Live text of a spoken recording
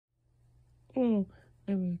Oh,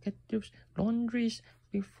 I will get those laundries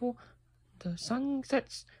before the sun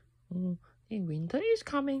sets. Oh, the winter is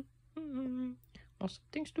coming. Lots of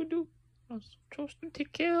things to do. Lots of chores to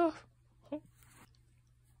take care of. Oh.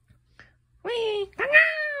 Wee!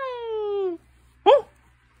 Oh!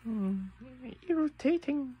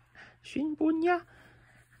 Irritating. Shinbunya.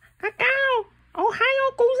 Kakao!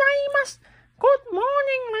 Ohayo gozaimasu! Good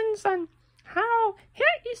morning, Ransan. How?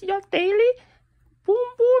 Here is your daily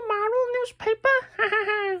Boom Boom Maru newspaper.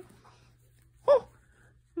 Oh!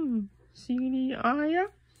 Silly Aya.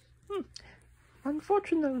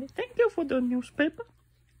 Unfortunately, thank you for the newspaper.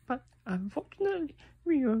 But unfortunately,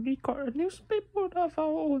 we only got a newspaper of our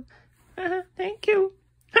own. Thank you.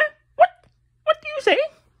 Huh? What do you say?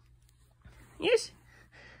 Yes,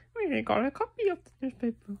 we got a copy of the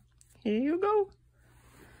newspaper. Here you go.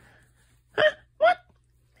 Huh? What?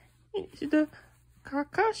 It's the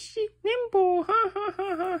Kakashi Nenpou.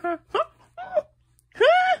 Huh?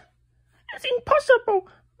 It's impossible.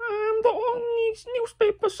 I'm the only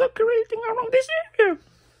newspaper circulating around this area.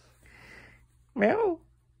 Well,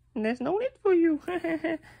 there's no need for you.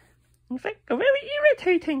 In fact, very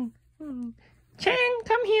irritating. Chan,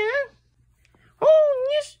 come here. Oh,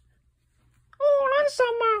 yes. Oh,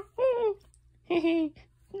 Ransama.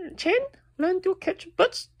 Chan, learn to catch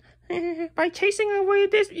birds by chasing away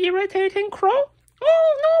this irritating crow.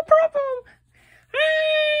 Oh, no problem.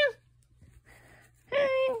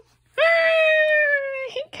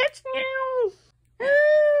 He catch now.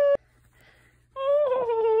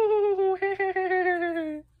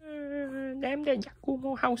 Damn the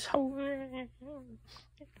Yakumo household.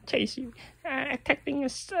 Chase you, attacking an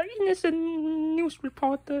innocent news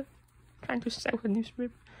reporter trying to sell her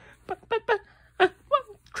newspaper. But, what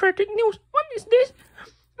tragic news? What is this?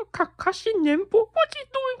 Kakashi Nenpou, what's he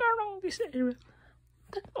doing around this area?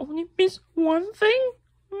 That only means one thing.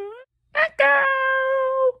 Echo!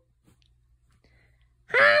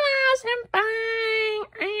 Hello, senpai!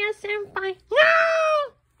 Aya senpai! No!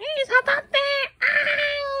 It's Hatate!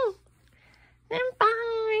 Ow! Senpai!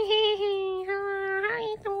 How are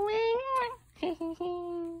you doing?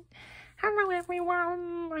 Hello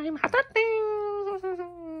everyone, I'm Hatate!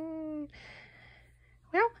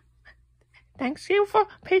 Well, thanks you for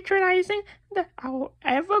patronizing our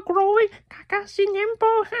ever-growing Kakashi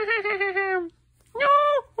Nenpou! No!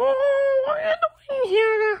 Oh, what are you doing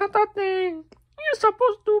here, Hatate? You're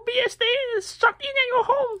supposed to be shut in at your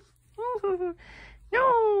home.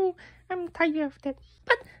 No, I'm tired of that.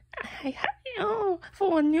 But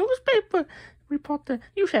for a newspaper reporter,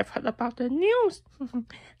 you have heard about the news.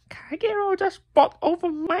 Kagero just bought over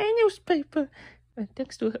my newspaper.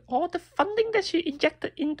 Thanks to all the funding that she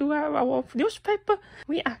injected into our newspaper,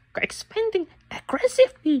 we are expanding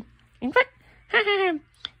aggressively. In fact,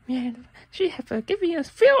 she has given us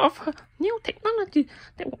few of her new technology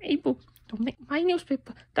that were able to make my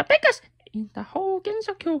newspaper the biggest in the whole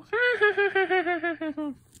Gensokyo.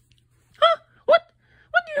 Huh? What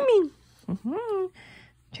do you mean?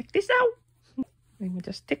 Check this out. Let me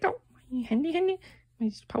just take out my handy,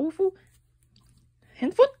 my powerful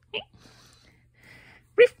handphone.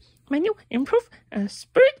 With my new improved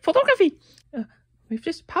spirit photography. With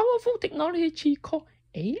this powerful technology called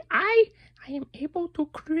AI, I am able to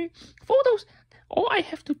create photos. All I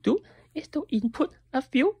have to do is to input a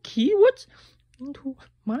few keywords into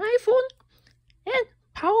my phone, and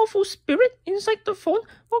powerful spirit inside the phone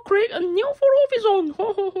will create a new photo of its own.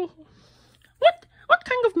 What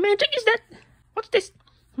kind of magic is that? What's this?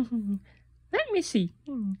 Let me see.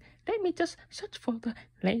 Let me just search for the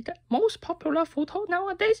most popular photo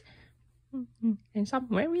nowadays. And some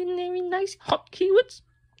very nice hot keywords.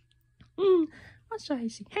 What should I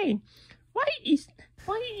see? Hey, why is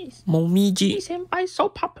Momiji senpai so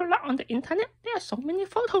popular on the internet? There are so many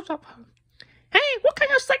photos of her. Hey, what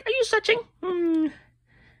kind of site are you searching?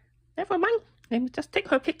 Never mind. Let me just take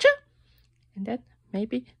her picture and then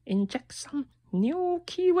maybe inject some new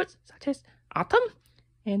keywords such as autumn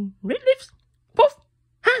and red leaves. Poof!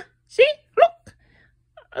 Huh? See? Look!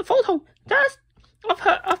 A photo just of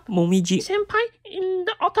Momiji senpai in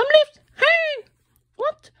the autumn leaves. Hey!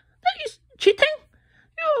 What? That is cheating!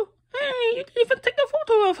 Hey, you didn't even take a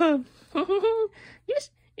photo of her. Yes,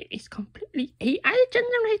 it is completely AI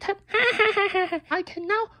generated. I can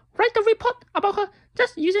now write a report about her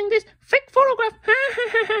just using this fake photograph.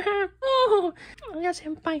 Oh, yes,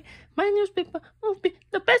 senpai, my newspaper will be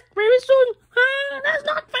the best very soon. That's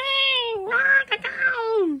not fair.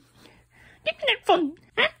 Give me that phone.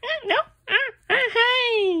 No.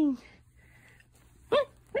 Hey.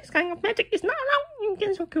 This kind of magic is not allowed in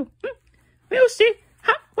Gensokyo. We'll see.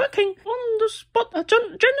 Working on the spot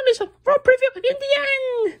journalism for preview in the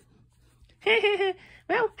end.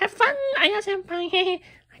 Well, have fun, Aya-senpai.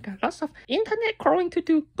 I got lots of internet crawling to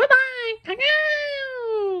do. Goodbye.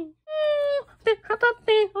 Oh, the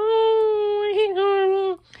Hatate.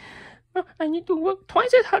 I need to work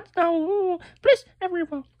twice as hard now. Please,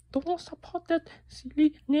 everyone, don't support that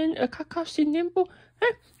silly Kakashi Nenpou.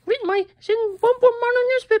 Read my Shin Bombo Mono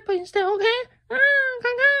newspaper instead, okay?